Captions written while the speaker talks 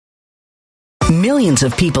Millions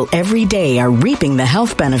of people every day are reaping the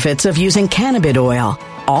health benefits of using cannabis oil,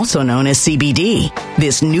 also known as CBD.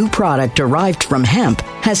 This new product derived from hemp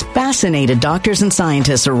has fascinated doctors and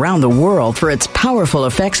scientists around the world for its powerful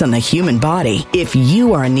effects on the human body. If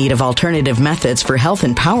you are in need of alternative methods for health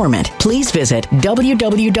empowerment, please visit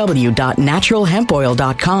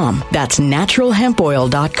www.naturalhempoil.com. That's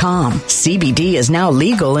naturalhempoil.com. CBD is now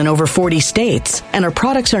legal in over 40 states, and our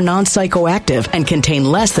products are non-psychoactive and contain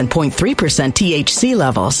less than 0.3% THC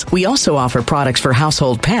levels. We also offer products for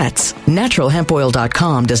household pets.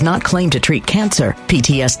 Naturalhempoil.com does not claim to treat cancer,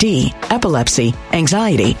 PTSD, epilepsy,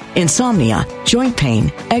 anxiety, insomnia, joint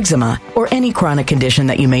pain, eczema, or any chronic condition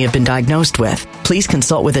that you may have been diagnosed with. Please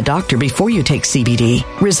consult with a doctor before you take CBD.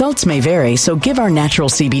 Results may vary, so give our natural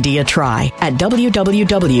CBD a try at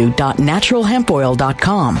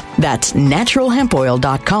www.naturalhempoil.com. That's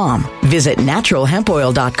naturalhempoil.com. Visit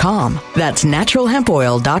naturalhempoil.com. That's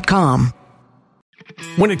naturalhempoil.com.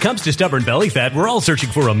 When it comes to stubborn belly fat, we're all searching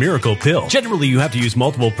for a miracle pill. Generally, you have to use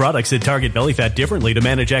multiple products that target belly fat differently to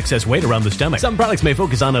manage excess weight around the stomach. Some products may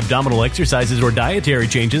focus on abdominal exercises or dietary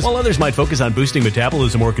changes, while others might focus on boosting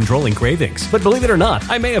metabolism or controlling cravings. But believe it or not,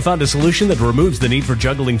 I may have found a solution that removes the need for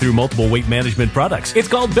juggling through multiple weight management products. It's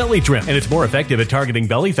called Belly Trim, and it's more effective at targeting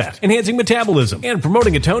belly fat, enhancing metabolism, and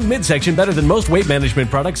promoting a toned midsection better than most weight management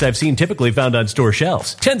products I've seen typically found on store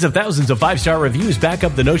shelves. Tens of thousands of 5-star reviews back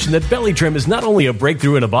up the notion that Belly Trim is not only a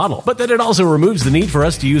breakthrough in a bottle, but that it also removes the need for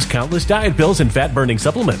us to use countless diet pills and fat-burning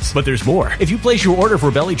supplements. But there's more. If you place your order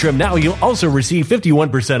for Belly Trim now, you'll also receive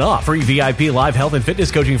 51% off, free VIP live health and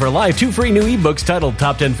fitness coaching for life, 2 free new ebooks titled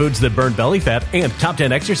Top 10 Foods That Burn Belly Fat and Top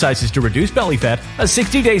 10 Exercises to Reduce Belly Fat, a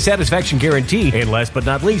 60-day satisfaction guarantee, and last but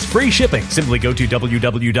not least, free shipping. Simply go to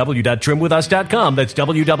www.trimwithus.com. That's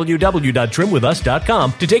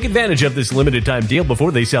www.trimwithus.com to take advantage of this limited time deal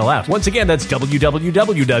before they sell out. Once again, that's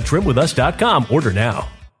www.trimwithus.com. Order now.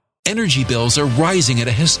 Energy bills are rising at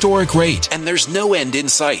a historic rate, and there's no end in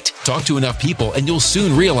sight. Talk to enough people, and you'll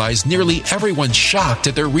soon realize nearly everyone's shocked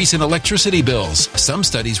at their recent electricity bills. Some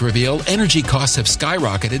studies reveal energy costs have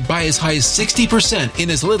skyrocketed by as high as 60%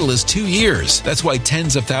 in as little as 2 years. That's why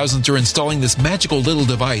tens of thousands are installing this magical little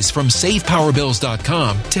device from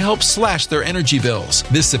SavePowerBills.com to help slash their energy bills.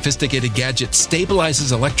 This sophisticated gadget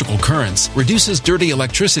stabilizes electrical currents, reduces dirty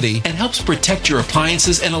electricity, and helps protect your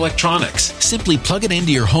appliances and electronics. Simply plug it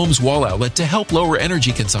into your home's wall outlet to help lower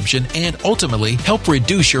energy consumption and ultimately help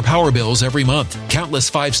reduce your power bills every month.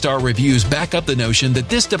 Countless 5-star reviews back up the notion that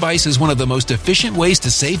this device is one of the most efficient ways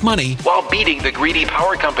to save money while beating the greedy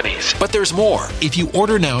power companies. But there's more. If you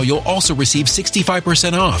order now, you'll also receive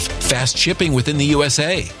 65% off, fast shipping within the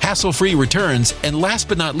USA, hassle-free returns, and last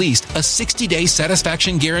but not least, a 60-day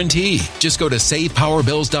satisfaction guarantee. Just go to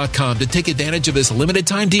SavePowerBills.com to take advantage of this limited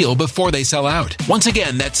time deal before they sell out. Once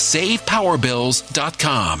again, that's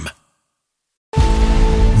SavePowerBills.com.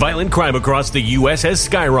 Violent crime across the U.S. has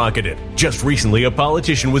skyrocketed. Just recently, a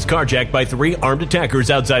politician was carjacked by 3 armed attackers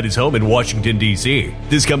outside his home in Washington, D.C.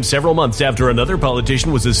 This comes several months after another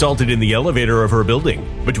politician was assaulted in the elevator of her building.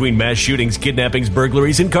 Between mass shootings, kidnappings,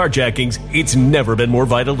 burglaries, and carjackings, it's never been more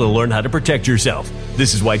vital to learn how to protect yourself.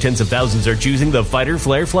 This is why tens of thousands are choosing the Fighter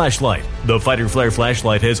Flare flashlight. The Fighter Flare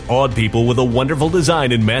flashlight has awed people with a wonderful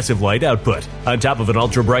design and massive light output. On top of an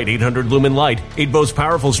ultra-bright 800-lumen light, it boasts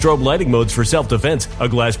powerful strobe lighting modes for self-defense, a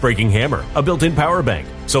glass-breaking hammer, a built-in power bank,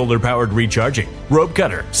 solar-powered recharging, rope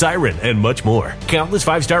cutter, siren, and much more. Countless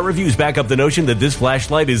 5-star reviews back up the notion that this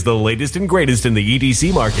flashlight is the latest and greatest in the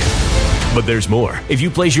EDC market. But there's more. If you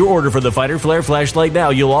place your order for the Fighter Flare flashlight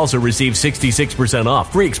now, you'll also receive 66%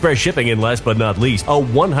 off, free express shipping, and last but not least, a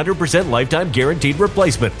 100% lifetime guaranteed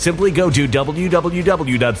replacement. Simply go to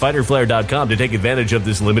www.fighterflare.com to take advantage of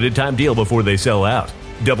this limited time deal before they sell out.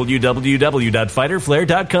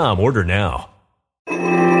 www.fighterflare.com. Order now.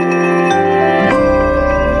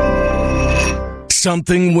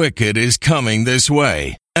 Something wicked is coming this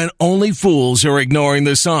way, and only fools are ignoring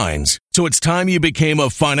the signs. So it's time you became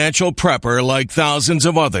a financial prepper like thousands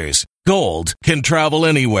of others. Gold can travel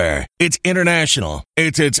anywhere. It's international.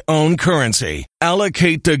 It's its own currency.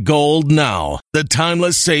 Allocate to gold now, the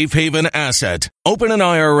timeless safe haven asset. Open an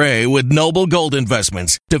IRA with Noble Gold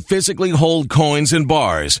Investments to physically hold coins and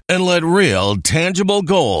bars and let real, tangible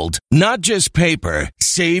gold, not just paper,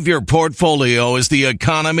 Save your portfolio as the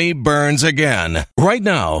economy burns again. Right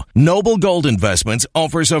now, Noble Gold Investments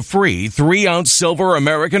offers a free 3-ounce silver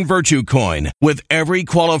American Virtue coin with every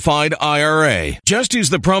qualified IRA. Just use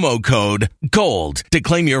the promo code GOLD to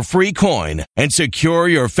claim your free coin and secure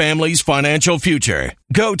your family's financial future.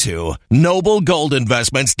 Go to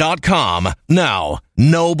noblegoldinvestments.com now.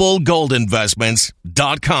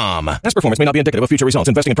 noblegoldinvestments.com. Past performance may not be indicative of future results.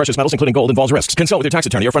 Investing in precious metals, including gold, involves risks. Consult with your tax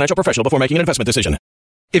attorney or financial professional before making an investment decision.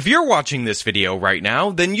 If you're watching this video right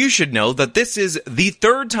now, then you should know that this is the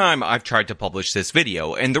third time I've tried to publish this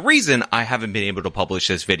video, and the reason I haven't been able to publish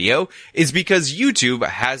this video is because YouTube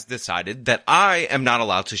has decided that I am not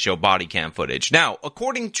allowed to show body cam footage. Now,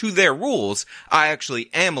 according to their rules, I actually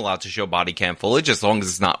am allowed to show body cam footage as long as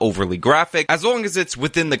it's not overly graphic, as long as it's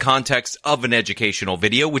within the context of an educational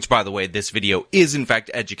video, which, by the way, this video is in fact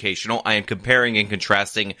educational. I am comparing and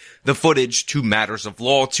contrasting the footage to matters of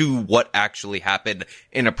law to what actually happened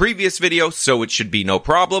in a previous video, so it should be no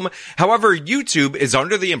problem. However, YouTube is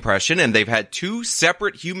under the impression, and they've had 2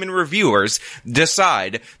 separate human reviewers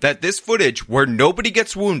decide that this footage where nobody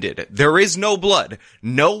gets wounded, there is no blood,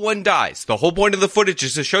 no one dies. The whole point of the footage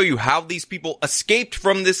is to show you how these people escaped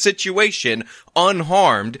from this situation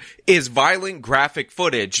unharmed, is violent graphic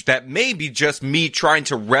footage that may be just me trying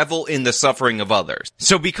to revel in the suffering of others.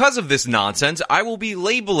 So because of this nonsense, I will be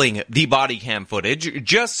labeling the body cam footage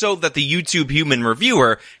just so that the YouTube human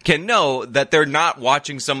reviewer can know that they're not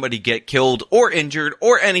watching somebody get killed or injured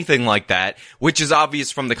or anything like that, which is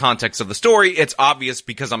obvious from the context of the story. It's obvious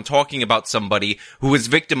because I'm talking about somebody who was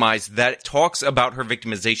victimized that talks about her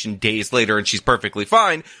victimization days later and she's perfectly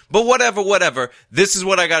fine, but whatever, this is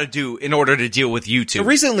what I gotta do in order to deal with YouTube. So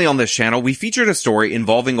recently on this channel, we featured a story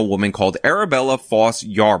involving a woman called Arabella Foss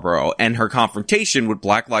Yarborough and her confrontation with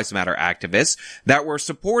Black Lives Matter activists that were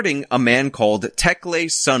supporting a man called Teckle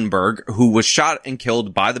Sundberg, who was shot and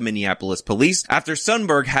killed by the Minneapolis police after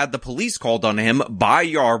Sundberg had the police called on him by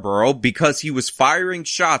Yarborough because he was firing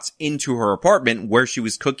shots into her apartment where she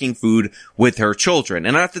was cooking food with her children.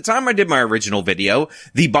 And at the time I did my original video,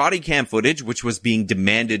 the body cam footage, which was being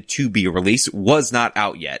demanded to be released, was not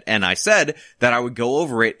out yet. And I said that I would go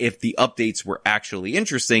over it if the updates were actually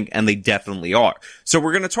interesting, and they definitely are. So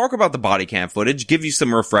we're going to talk about the body cam footage, give you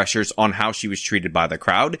some refreshers on how she was treated by the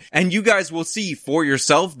crowd, and you guys will see for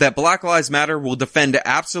yourself that Black Lives Matter will defend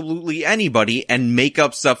absolutely anybody and make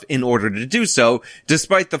up stuff in order to do so,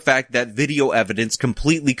 despite the fact that video evidence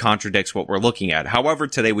completely contradicts what we're looking at. However,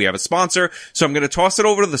 today we have a sponsor, so I'm going to toss it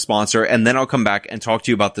over to the sponsor, and then I'll come back and talk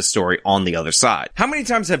to you about the story on the other side. How many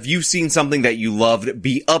times have you seen something that you loved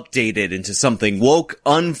be updated into something woke,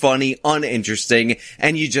 unfunny, uninteresting,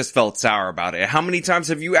 and you just felt sour about it? How many times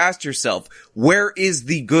have you asked yourself, where is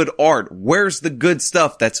the good art? Where's the good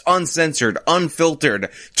stuff that's uncensored, unfiltered,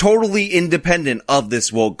 totally independent of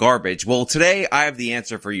this woke garbage? Well, today I have the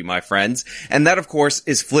answer for you, my friends, and that, of course,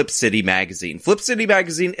 is Flip City Magazine. Flip City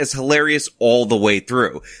Magazine is hilarious all the way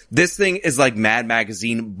through. This thing is like Mad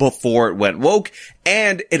Magazine before it went woke,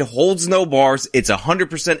 and it holds no bars, it's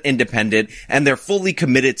 100% independent, and they're fully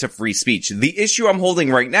committed to free speech. The issue I'm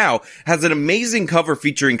holding right now has an amazing cover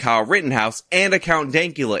featuring Kyle Rittenhouse and a Count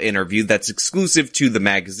Dankula interview that's exclusive to the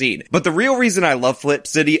magazine. But the real reason I love Flip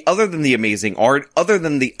City, other than the amazing art, other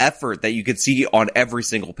than the effort that you could see on every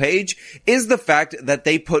single page, is the fact that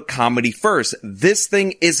they put comedy first. This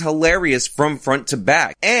thing is hilarious from front to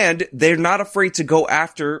back, and they're not afraid to go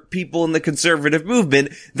after people in the conservative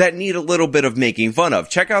movement that need a little bit of making fun of.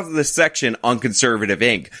 Check out this section on Conservative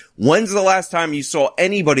Inc. When's the last time you saw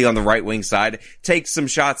anybody on the right-wing side take some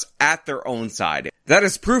shots at their own side? That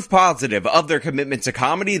is proof positive of their commitment to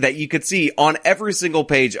comedy that you could see on every single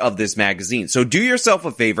page of this magazine. So do yourself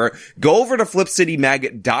a favor, go over to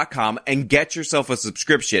flipcitymag.com and get yourself a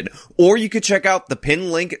subscription. Or you could check out the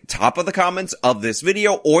pinned link top of the comments of this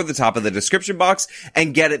video or the top of the description box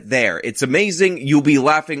and get it there. It's amazing. You'll be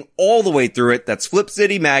laughing all the way through it. That's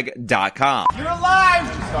flipcitymag.com. You're alive!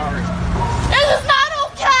 Sorry. This is not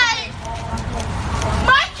okay!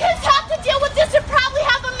 My kids have to deal with this and probably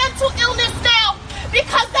have a mental illness now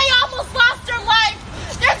because they almost lost their life.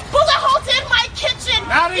 There's bullet holes in my kitchen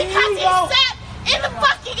because he sat in the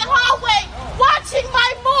fucking hallway watching my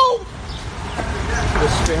move.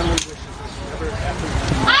 This family wishes this never happened.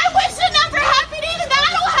 I wish it never happened either. That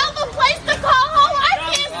I don't have a place to call home. I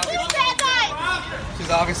can't sleep that night.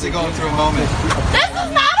 She's obviously going through a moment. This is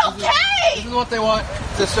not okay. This is what they want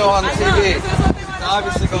to show on the TV. She's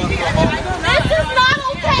obviously going through a moment. This is not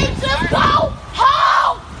okay. Just go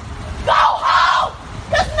home. Go home.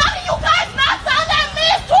 Because none of you guys knocked on that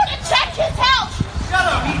man's door to check his health. Shut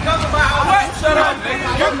up. He comes to my house. Shut up, nigga.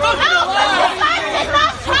 You're fucking alive. You guys did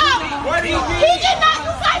not come. What do you He did not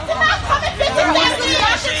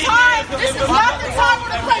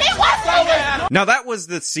Now that was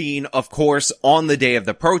the scene, of course, on the day of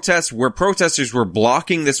the protest, where protesters were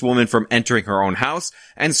blocking this woman from entering her own house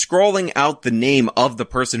and scrawling out the name of the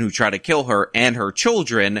person who tried to kill her and her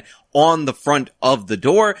children on the front of the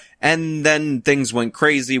door, and then things went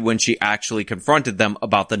crazy when she actually confronted them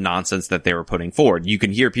about the nonsense that they were putting forward. You can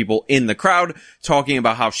hear people in the crowd talking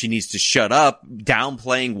about how she needs to shut up,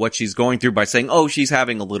 downplaying what she's going through by saying, oh, she's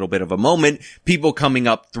having a little bit of a moment. People coming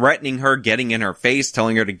up, threatening her, getting in her face,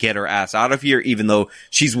 telling her to get her ass out of here, even though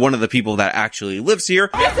she's one of the people that actually lives here.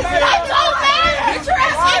 Get your ass away.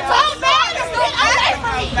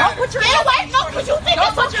 No, because you think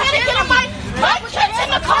it's okay to get in my kid's in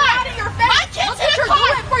the car. My kid's in the car.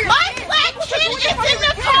 My black kid is in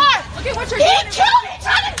the car. He tried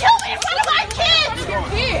to kill me in front of my kids.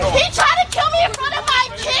 He tried to kill me in front of my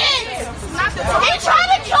kids. He tried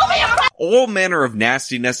to kill me in front. All manner of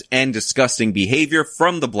nastiness and disgusting behavior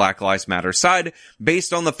from the Black Lives Matter side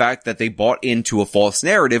based on the fact that they bought into a false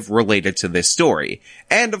narrative related to this story.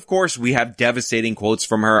 And of course, we have devastating quotes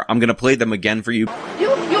from her. I'm gonna play them again for you.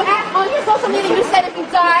 You asked on your social media, you said if you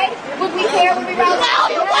died, would we care, would we rally? No,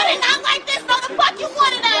 you wouldn't, not like this. No, the fuck you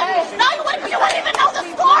wouldn't have. No, you wouldn't even know the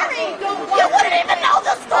story. You wouldn't even know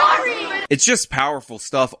the story. It's just powerful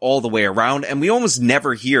stuff all the way around, and we almost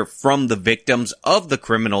never hear from the victims of the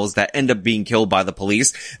criminals that end up being killed by the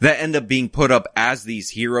police, that end up being put up as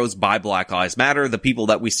these heroes by Black Lives Matter, the people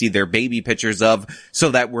that we see their baby pictures of, so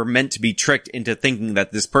that we're meant to be tricked into thinking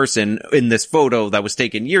that this person in this photo that was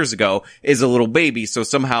taken years ago is a little baby, so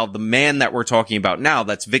somehow the man that we're talking about now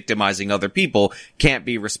that's victimizing other people can't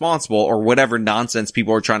be responsible, or whatever nonsense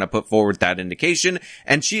people are trying to put forward that indication,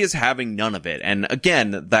 and she is having none of it. And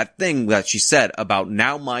again, that thing that she said about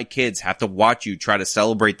now my kids have to watch you try to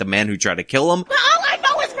celebrate the man who tried to kill him. But all I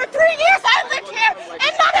know is for 3 years I lived here,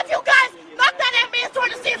 and none of you guys knocked on that man's door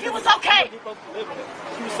to see if he was okay.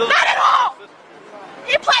 Not at all.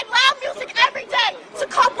 He played loud music every day to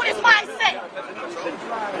cope with his mindset.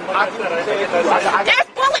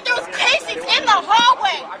 There was casings in the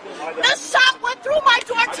hallway. The shot went through my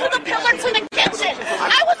door to the pillar to the kitchen.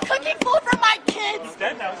 I was cooking food for my kids. He's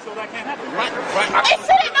dead now, so that can't happen. He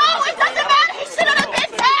shouldn't know. It doesn't matter. He shouldn't have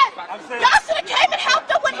been dead. Y'all should have came and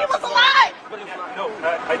helped him when he was alive. No,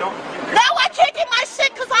 I don't. Now I can't get my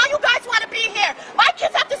shit because all you guys want to be here. My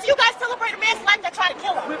kids have to see you guys celebrate a man's life that tried to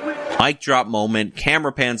kill him. Mic drop moment,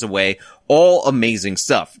 camera pans away, all amazing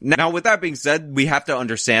stuff. Now, with that being said, we have to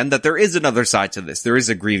understand that there is another side to this. There is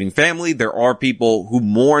a grieving family. There are people who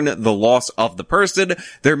mourn the loss of the person.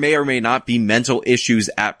 There may or may not be mental issues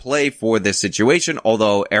at play for this situation,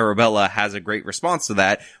 although Arabella has a great response to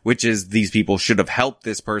that, which is these people should have helped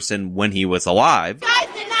this person when he was alive. You guys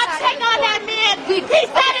did not check on that man. He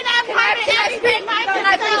said in that private everything.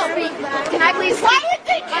 Can I please speak? Why didn't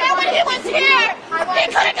they care when he was here? He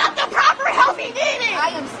could have got the proper help he needed.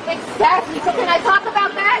 Exactly. So can I talk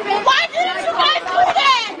about that? Why didn't you guys do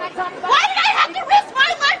that? Why did I have to risk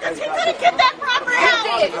my life because he couldn't get that proper help?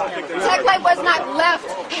 Teckle was not left.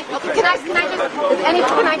 Can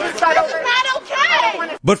I just start over? It's not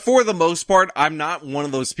okay. But for the most part, I'm not one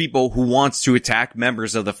of those people who wants to attack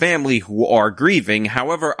members of the family who are grieving.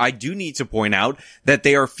 However, I do need to point out that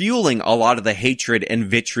they are fueling a lot of the hatred and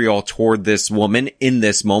vitriol toward this woman in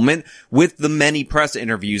this moment with the many press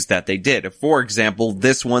interviews that they did. For example,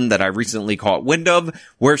 this one that I recently caught wind of,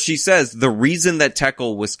 where she says the reason that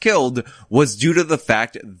Teckle was killed was due to the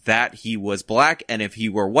fact that he was black, and if he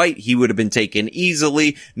were white, he would have been taken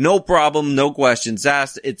easily. No problem, no questions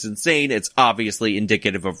asked. It's insane. It's obviously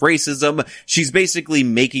indicative of racism. She's basically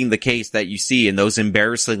making the case that you see in those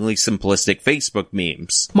embarrassingly simplistic Facebook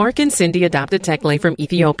memes. Mark and Cindy adopted Teckle from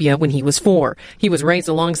Ethiopia when he was 4. He was raised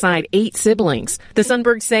alongside 8 siblings. The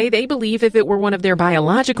Sundbergs say they believe if it were one of their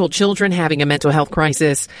biological children having a mental health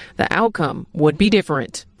crisis, the outcome would be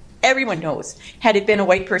different. Everyone knows, had it been a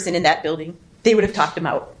white person in that building, they would have talked him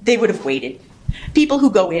out. They would have waited. People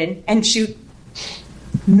who go in and shoot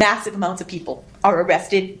massive amounts of people are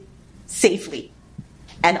arrested safely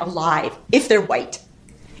and alive if they're white.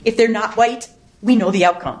 If they're not white, we know the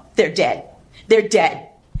outcome. They're dead. They're dead.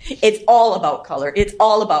 It's all about color. It's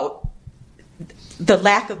all about the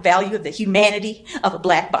lack of value of the humanity of a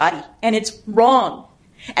black body. And it's wrong.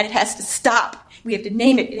 And it has to stop. We have to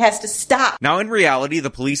name it. It has to stop. Now, in reality, the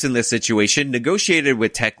police in this situation negotiated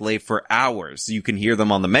with Teckle for hours. You can hear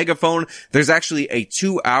them on the megaphone. There's actually a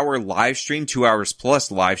 2-hour live stream, 2 hours plus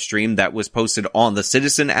live stream that was posted on the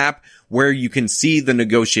Citizen app, where you can see the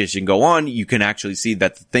negotiation go on. You can actually see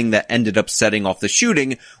that the thing that ended up setting off the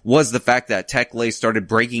shooting was the fact that Teckle started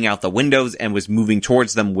breaking out the windows and was moving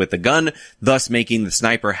towards them with a gun, thus making the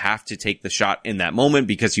sniper have to take the shot in that moment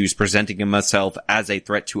because he was presenting himself as a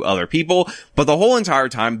threat to other people. But the whole entire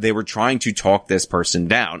time they were trying to talk this person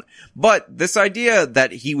down. But this idea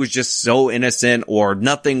that he was just so innocent or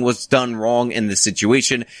nothing was done wrong in this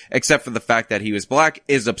situation except for the fact that he was black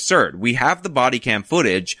is absurd. We have the body cam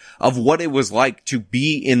footage of what it was like to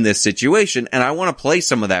be in this situation, and I want to play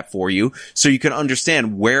some of that for you so you can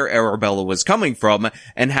understand where Arabella was coming from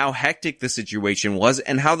and how hectic the situation was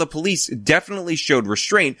and how the police definitely showed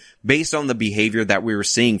restraint based on the behavior that we were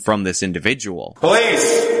seeing from this individual.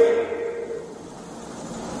 Police!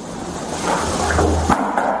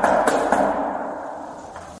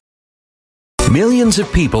 Millions of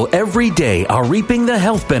people every day are reaping the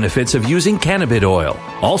health benefits of using cannabis oil,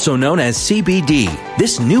 also known as CBD.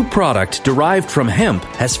 This new product derived from hemp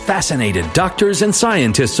has fascinated doctors and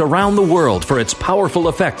scientists around the world for its powerful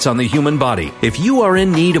effects on the human body. If you are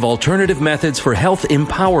in need of alternative methods for health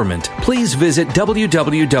empowerment, please visit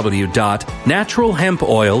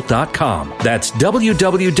www.naturalhempoil.com. That's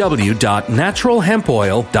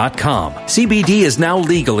www.naturalhempoil.com. CBD is now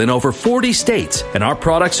legal in over 40 states, and our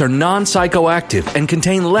products are non-psychoactive and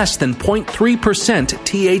contain less than 0.3%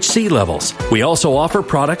 THC levels. We also offer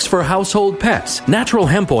products for household pets.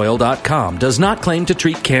 NaturalHempOil.com does not claim to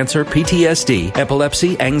treat cancer, PTSD,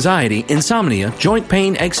 epilepsy, anxiety, insomnia, joint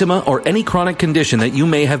pain, eczema, or any chronic condition that you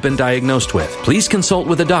may have been diagnosed with. Please consult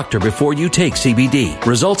with a doctor before you take CBD.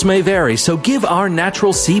 Results may vary, so give our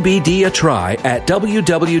natural CBD a try at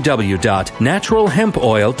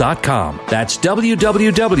www.naturalhempoil.com. That's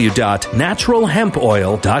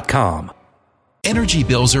www.naturalhempoil.com. Energy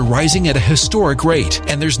bills are rising at a historic rate,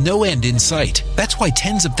 and there's no end in sight. That's why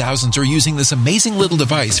tens of thousands are using this amazing little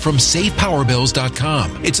device from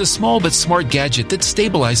SavePowerBills.com. It's a small but smart gadget that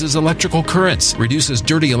stabilizes electrical currents, reduces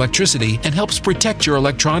dirty electricity, and helps protect your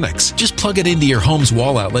electronics. Just plug it into your home's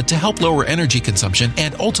wall outlet to help lower energy consumption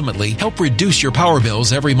and ultimately help reduce your power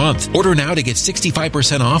bills every month. Order now to get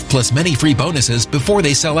 65% off plus many free bonuses before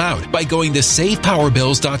they sell out by going to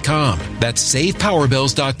SavePowerBills.com. That's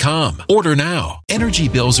SavePowerBills.com. Order now. Energy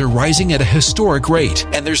bills are rising at a historic rate,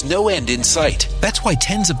 and there's no end in sight. That's why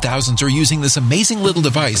tens of thousands are using this amazing little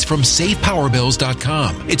device from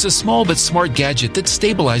SavePowerBills.com. It's a small but smart gadget that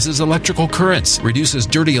stabilizes electrical currents, reduces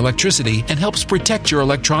dirty electricity, and helps protect your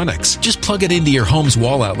electronics. Just plug it into your home's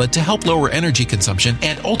wall outlet to help lower energy consumption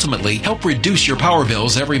and ultimately help reduce your power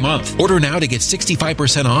bills every month. Order now to get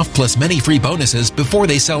 65% off plus many free bonuses before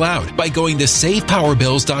they sell out by going to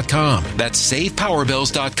SavePowerBills.com. That's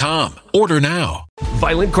SavePowerBills.com. Order now.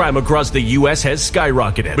 Violent crime across the U.S. has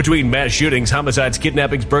skyrocketed. Between mass shootings, homicides,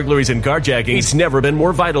 kidnappings, burglaries, and carjackings, it's never been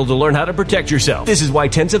more vital to learn how to protect yourself. This is why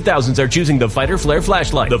tens of thousands are choosing the Fighter Flare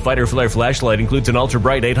flashlight. The Fighter Flare flashlight includes an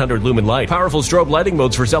ultra-bright 800 lumen light, powerful strobe lighting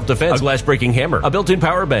modes for self-defense, a glass-breaking hammer, a built-in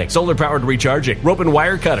power bank, solar-powered recharging, rope and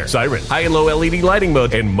wire cutter, siren, high and low LED lighting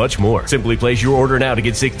mode, and much more. Simply place your order now to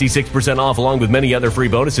get 66% off along with many other free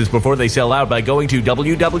bonuses before they sell out by going to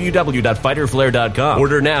www.fighterflare.com.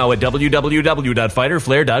 Order now at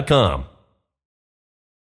www.fighterflare.com.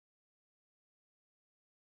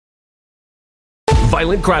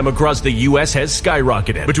 Violent crime across the U.S. has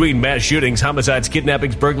skyrocketed. Between mass shootings, homicides,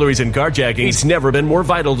 kidnappings, burglaries, and carjackings, it's never been more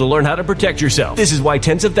vital to learn how to protect yourself. This is why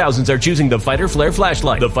tens of thousands are choosing the Fighter Flare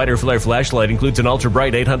flashlight. The Fighter Flare flashlight includes an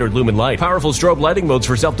ultra-bright 800 lumen light, powerful strobe lighting modes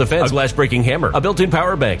for self-defense, a glass-breaking hammer, a built-in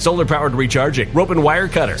power bank, solar-powered recharging, rope and wire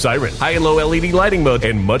cutter, siren, high and low LED lighting mode,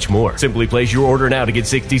 and much more. Simply place your order now to get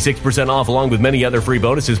 66% off along with many other free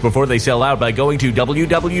bonuses before they sell out by going to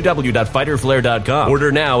www.fighterflare.com.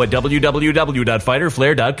 Order now at www.fighterflare.com. Police!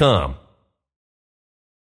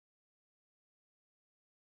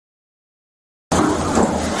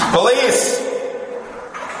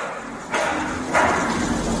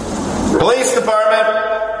 Police department!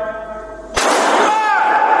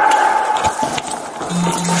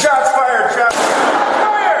 Shots fired! Shots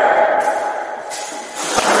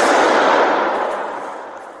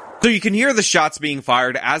So you can hear the shots being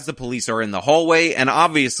fired as the police are in the hallway, and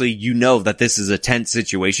obviously you know that this is a tense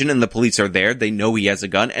situation and the police are there, they know he has a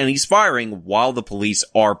gun, and he's firing while the police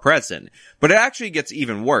are present. But it actually gets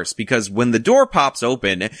even worse, because when the door pops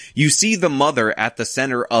open, you see the mother at the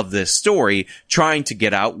center of this story trying to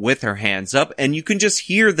get out with her hands up, and you can just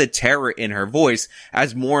hear the terror in her voice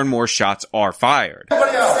as more and more shots are fired.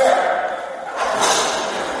 Everybody else.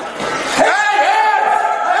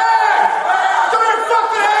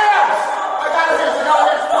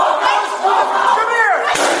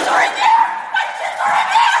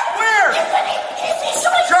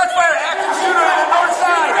 Shots fired!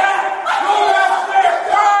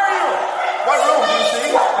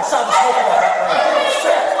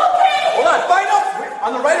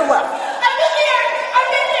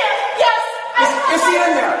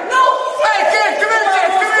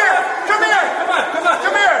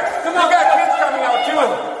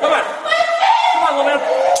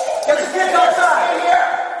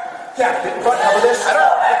 Dad, get in front, cover this. I don't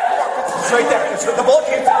know. It's right there. It's, the bullet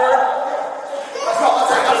came through. Let's go.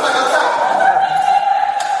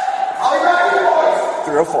 I'll be back here, boys.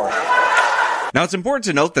 304. Now, it's important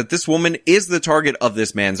to note that this woman is the target of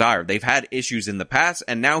this man's ire. They've had issues in the past,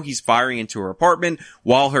 and now he's firing into her apartment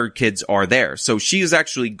while her kids are there. So she is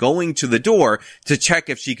actually going to the door to check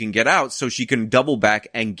if she can get out so she can double back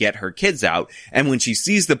and get her kids out. And when she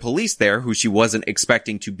sees the police there, who she wasn't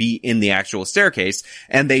expecting to be in the actual staircase,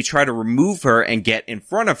 and they try to remove her and get in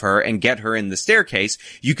front of her and get her in the staircase,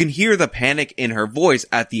 you can hear the panic in her voice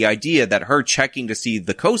at the idea that her checking to see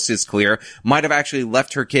the coast is clear might have actually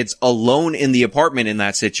left her kids alone in the apartment in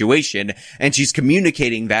that situation, and she's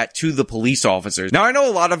communicating that to the police officers. Now, I know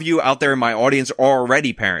a lot of you out there in my audience are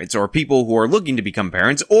already parents, or people who are looking to become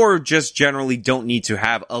parents, or just generally don't need to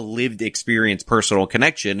have a lived experience personal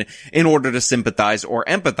connection in order to sympathize or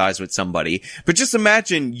empathize with somebody. But just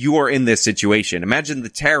imagine you are in this situation. Imagine the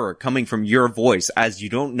terror coming from your voice as you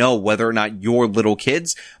don't know whether or not your little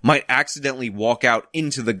kids might accidentally walk out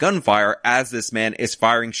into the gunfire as this man is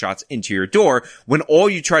firing shots into your door, when all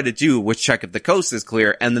you try to do was check if the coast is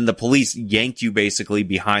clear, and then the police yanked you basically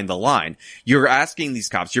behind the line. You're asking these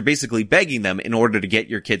cops, you're basically begging them in order to get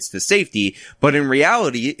your kids to safety, but in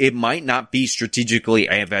reality, it might not be strategically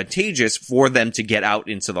advantageous for them to get out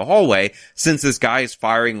into the hallway, since this guy is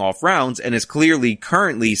firing off rounds and is clearly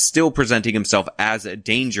currently still presenting himself as a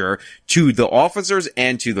danger to the officers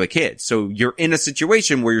and to the kids. So you're in a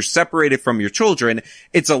situation where you're separated from your children.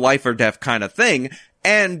 It's a life or death kind of thing.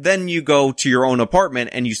 And then you go to your own apartment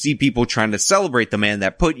and you see people trying to celebrate the man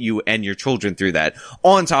that put you and your children through that.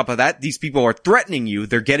 On top of that, these people are threatening you.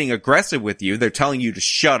 They're getting aggressive with you. They're telling you to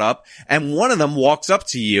shut up. And one of them walks up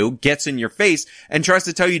to you, gets in your face, and tries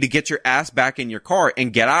to tell you to get your ass back in your car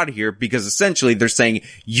and get out of here, because essentially they're saying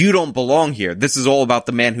you don't belong here. This is all about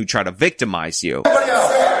the man who tried to victimize you.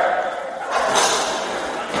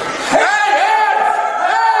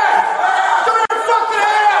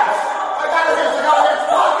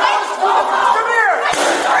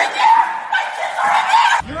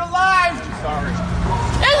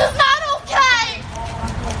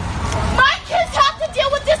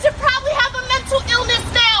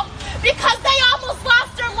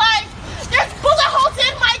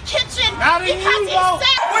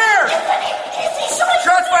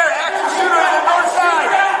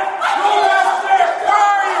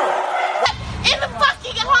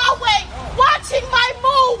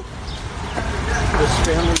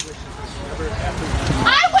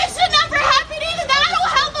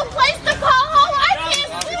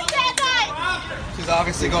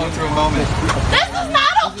 Obviously going through a moment. This is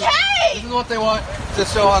not okay! This is what they want to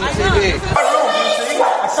show on the TV.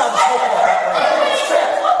 I saw the smoke on that right.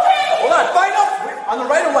 Hold on, find out on the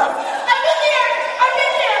right or left? I'm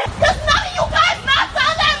in there! Because none of you guys knocked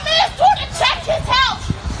on that man's door to check his house!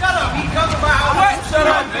 Shut up, he comes to my house. What? Shut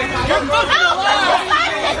up, baby. No, you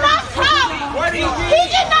guys did not come! He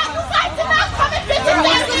did not, you guys did not come and visit that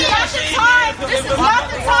man. This is not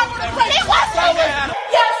the time or the place. It wasn't even.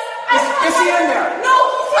 Yes! Is he in there? No!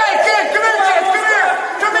 Hey, kid, come here, kid, come here!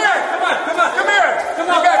 Come here! Come on, come on, come here! Come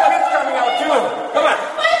on, you got kids coming out too. Come on.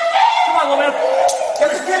 Come on, little man.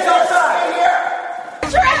 Get the kids outside.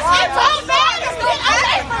 Put your ass in, old man! Get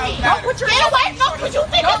away from me! Get away! No, because you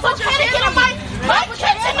think it's okay to get my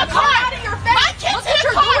kid's in the car! My kid's in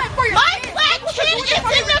the car! My black kid is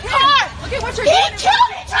in the car! He tried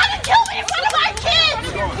to kill me in front of my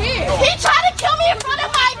kids! He tried to kill me in front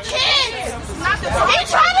of my kids! He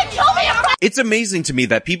tried to kill me in front. It's amazing to me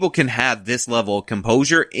that people can have this level of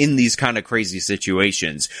composure in these kind of crazy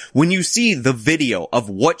situations. When you see the video of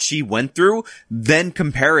what she went through, then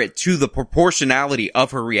compare it to the proportionality of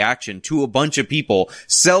her reaction to a bunch of people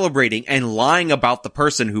celebrating and lying about the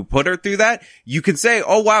person who put her through that, you can say,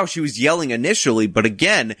 oh wow, she was yelling initially, but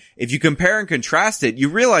again, if you compare and contrast it, you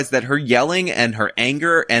realize that her yelling and her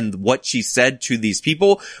anger and what she said to these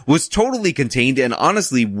people was totally contained and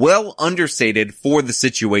honestly well understated for the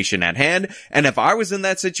situation at hand. And if I was in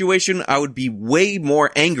that situation, I would be way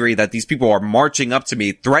more angry that these people are marching up to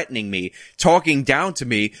me, threatening me, talking down to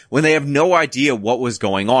me when they have no idea what was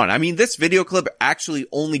going on. I mean, this video clip actually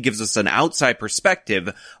only gives us an outside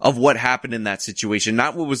perspective of what happened in that situation,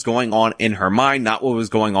 not what was going on in her mind, not what was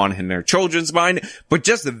going on in her children's mind, but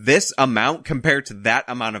just this amount compared to that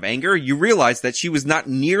amount of anger. You realize that she was not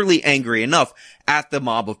nearly angry enough at the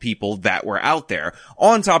mob of people that were out there.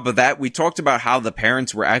 On top of that, we talked about how the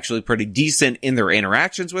parents were actually pretty decent in their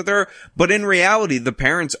interactions with her, but in reality, the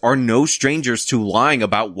parents are no strangers to lying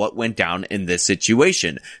about what went down in this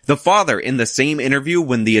situation. The father, in the same interview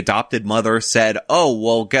when the adopted mother said, oh,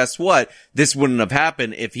 well, guess what? This wouldn't have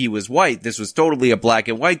happened if he was white. This was totally a black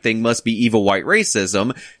and white thing, must be evil white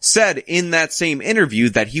racism, said in that same interview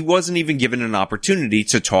that he wasn't even given an opportunity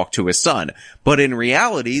to talk to his son. But in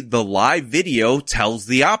reality, the live video tells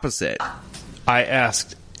the opposite. I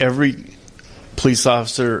asked every police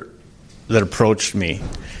officer that approached me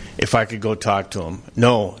if I could go talk to him.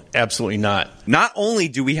 No, absolutely not. Not only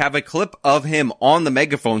do we have a clip of him on the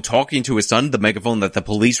megaphone talking to his son, the megaphone that the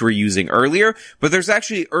police were using earlier, but there's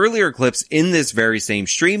actually earlier clips in this very same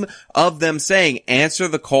stream of them saying, answer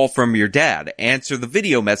the call from your dad, answer the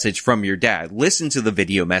video message from your dad, listen to the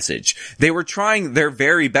video message. They were trying their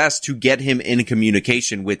very best to get him in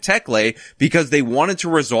communication with Teckle because they wanted to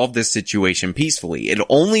resolve this situation peacefully. It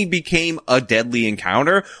only became a deadly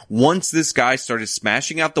encounter once this guy started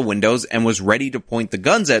smashing out the windows and was ready to point the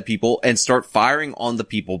guns at people and start firing on the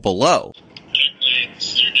people below.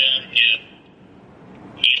 This is your dad again.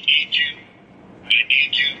 I need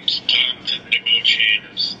you to talk to the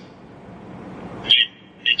negotiators.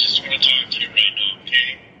 They just want to talk to you right now,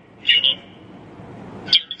 okay? Give them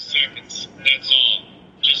 30 seconds. That's all.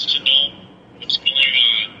 Just to know what's going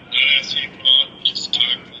on. Not asking you to come on, just talk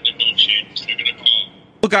to the negotiators. They're going to call.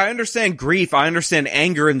 Look, I understand grief. I understand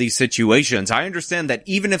anger in these situations. I understand that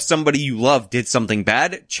even if somebody you love did something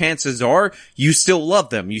bad, chances are you still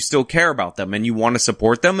love them. You still care about them and you want to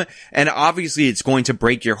support them. And obviously it's going to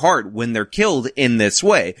break your heart when they're killed in this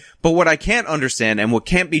way. But what I can't understand and what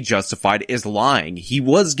can't be justified is lying. He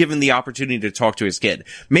was given the opportunity to talk to his kid.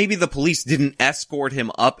 Maybe the police didn't escort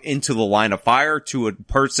him up into the line of fire to a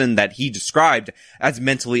person that he described as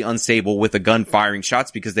mentally unstable with a gun firing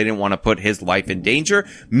shots because they didn't want to put his life in danger.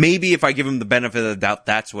 Maybe if I give him the benefit of the doubt,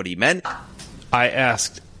 that's what he meant. I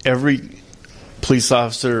asked every police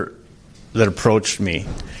officer that approached me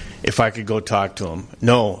if I could go talk to him.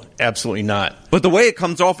 No, absolutely not. But the way it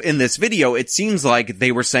comes off in this video, it seems like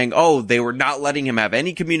they were saying, oh, they were not letting him have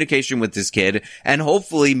any communication with this kid, and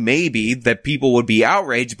hopefully maybe that people would be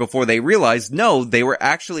outraged before they realized, no, they were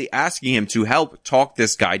actually asking him to help talk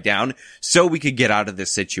this guy down so we could get out of this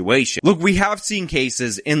situation. Look, we have seen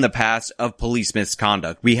cases in the past of police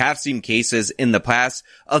misconduct. We have seen cases in the past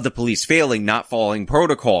of the police failing, not following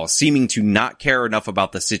protocol, seeming to not care enough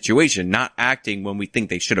about the situation, not acting when we think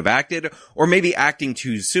they should have acted, or maybe acting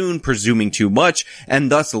too soon, presuming too much,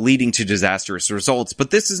 and thus leading to disastrous results.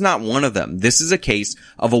 But this is not one of them. This is a case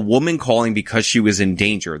of a woman calling because she was in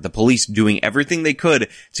danger, the police doing everything they could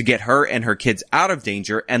to get her and her kids out of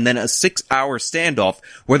danger, and then a 6-hour standoff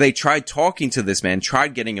where they tried talking to this man,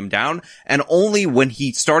 tried getting him down, and only when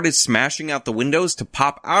he started smashing out the windows to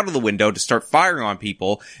pop out of the window to start firing on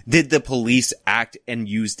people did the police act and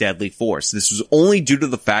use deadly force. This was only due to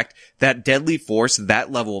the fact that deadly force,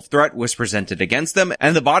 that level of threat, was presented against them,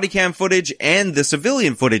 and the body cam footage and the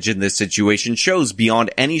civilian footage in this situation shows beyond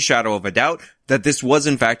any shadow of a doubt that this was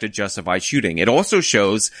in fact a justified shooting. It also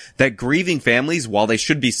shows that grieving families, while they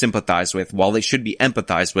should be sympathized with, while they should be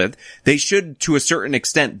empathized with, they should to a certain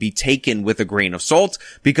extent be taken with a grain of salt,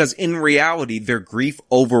 because in reality their grief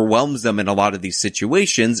overwhelms them in a lot of these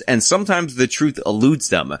situations, and sometimes the truth eludes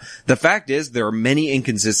them. The fact is there are many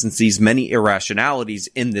inconsistencies, many irrationalities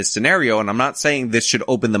in this scenario, and I'm not saying this should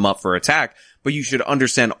open them up for attack, but you should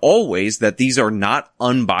understand always that these are not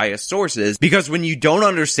unbiased sources, because when you don't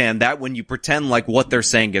understand that, when you pretend like what they're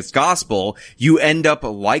saying is gospel, you end up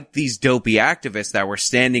like these dopey activists that were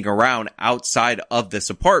standing around outside of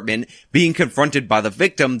this apartment being confronted by the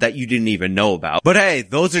victim that you didn't even know about. But hey,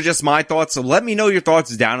 those are just my thoughts, so let me know your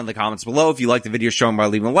thoughts down in the comments below. If you like the video, show them by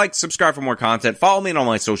leaving a like, subscribe for more content, follow me on all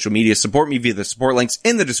my social media, support me via the support links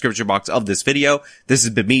in the description box of this video. This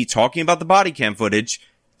has been me talking about the body cam footage.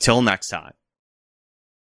 Till next time.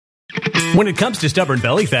 When it comes to stubborn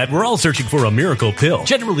belly fat, we're all searching for a miracle pill.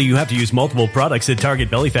 Generally, you have to use multiple products that target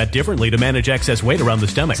belly fat differently to manage excess weight around the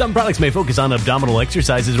stomach. Some products may focus on abdominal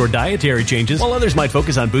exercises or dietary changes, while others might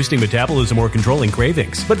focus on boosting metabolism or controlling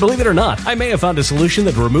cravings. But believe it or not, I may have found a solution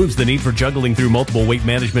that removes the need for juggling through multiple weight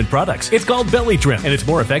management products. It's called Belly Trim, and it's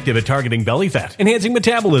more effective at targeting belly fat, enhancing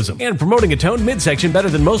metabolism, and promoting a toned midsection better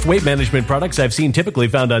than most weight management products I've seen typically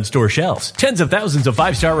found on store shelves. Tens of thousands of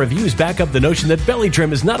 5-star reviews back up the notion that Belly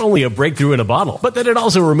Trim is not only a breakthrough breakthrough in a bottle, but that it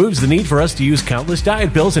also removes the need for us to use countless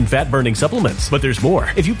diet pills and fat-burning supplements. But there's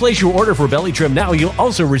more. If you place your order for Belly Trim now, you'll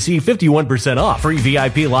also receive 51% off, free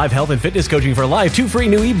VIP live health and fitness coaching for life, 2 free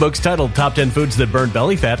new ebooks titled Top 10 Foods That Burn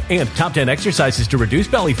Belly Fat and Top 10 Exercises to Reduce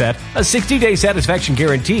Belly Fat, a 60-day satisfaction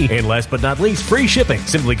guarantee, and last but not least, free shipping.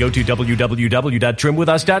 Simply go to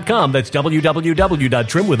www.trimwithus.com. That's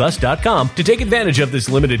www.trimwithus.com to take advantage of this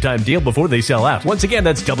limited time deal before they sell out. Once again,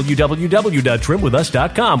 that's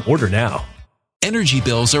www.trimwithus.com. Order now. Energy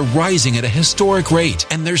bills are rising at a historic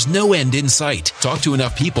rate, and there's no end in sight. Talk to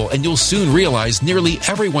enough people, and you'll soon realize nearly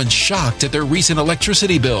everyone's shocked at their recent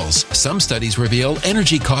electricity bills. Some studies reveal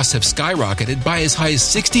energy costs have skyrocketed by as high as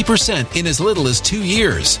 60% in as little as 2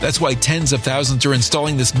 years. That's why tens of thousands are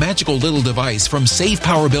installing this magical little device from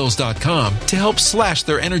SavePowerBills.com to help slash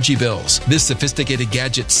their energy bills. This sophisticated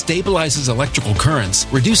gadget stabilizes electrical currents,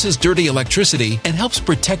 reduces dirty electricity, and helps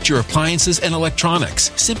protect your appliances and electronics.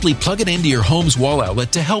 Simply plug it into your home's wall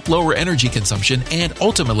outlet to help lower energy consumption and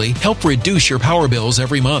ultimately help reduce your power bills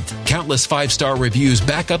every month. Countless 5-star reviews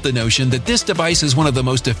back up the notion that this device is one of the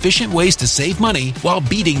most efficient ways to save money while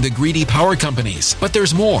beating the greedy power companies. But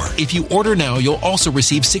there's more. If you order now, you'll also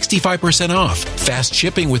receive 65% off, fast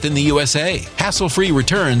shipping within the USA, hassle-free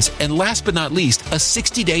returns, and last but not least, a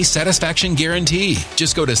 60-day satisfaction guarantee.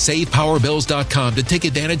 Just go to SavePowerBills.com to take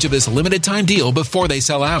advantage of this limited time deal before they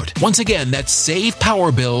sell out. Once again, that's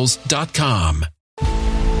SavePowerBills.com.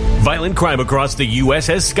 Violent crime across the U.S.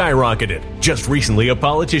 has skyrocketed. Just recently, a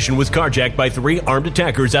politician was carjacked by 3 armed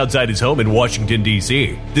attackers outside his home in Washington,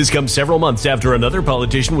 D.C. This comes several months after another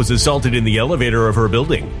politician was assaulted in the elevator of her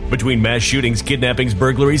building. Between mass shootings, kidnappings,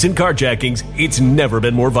 burglaries, and carjackings, it's never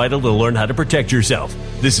been more vital to learn how to protect yourself.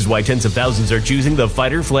 This is why tens of thousands are choosing the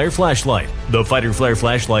Fighter Flare flashlight. The Fighter Flare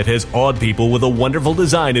flashlight has awed people with a wonderful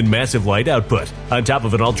design and massive light output. On top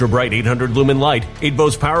of an ultra-bright 800-lumen light, it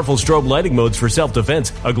boasts powerful strobe lighting modes for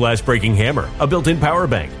self-defense, a glass-breaking hammer, a built-in power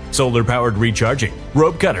bank, solar-powered recharging,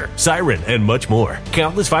 rope cutter, siren, and much more.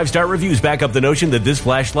 Countless 5-star reviews back up the notion that this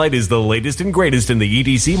flashlight is the latest and greatest in the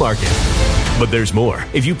EDC market. But there's more.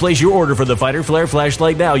 If you place your order for the Fighter Flare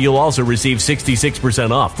flashlight now, you'll also receive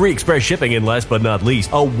 66% off, free express shipping, and last but not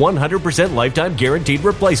least, a 100% lifetime guaranteed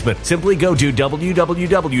replacement. Simply go to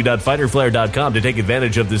www.fighterflare.com to take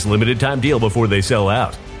advantage of this limited time deal before they sell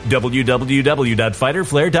out.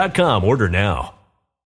 www.fighterflare.com. Order now.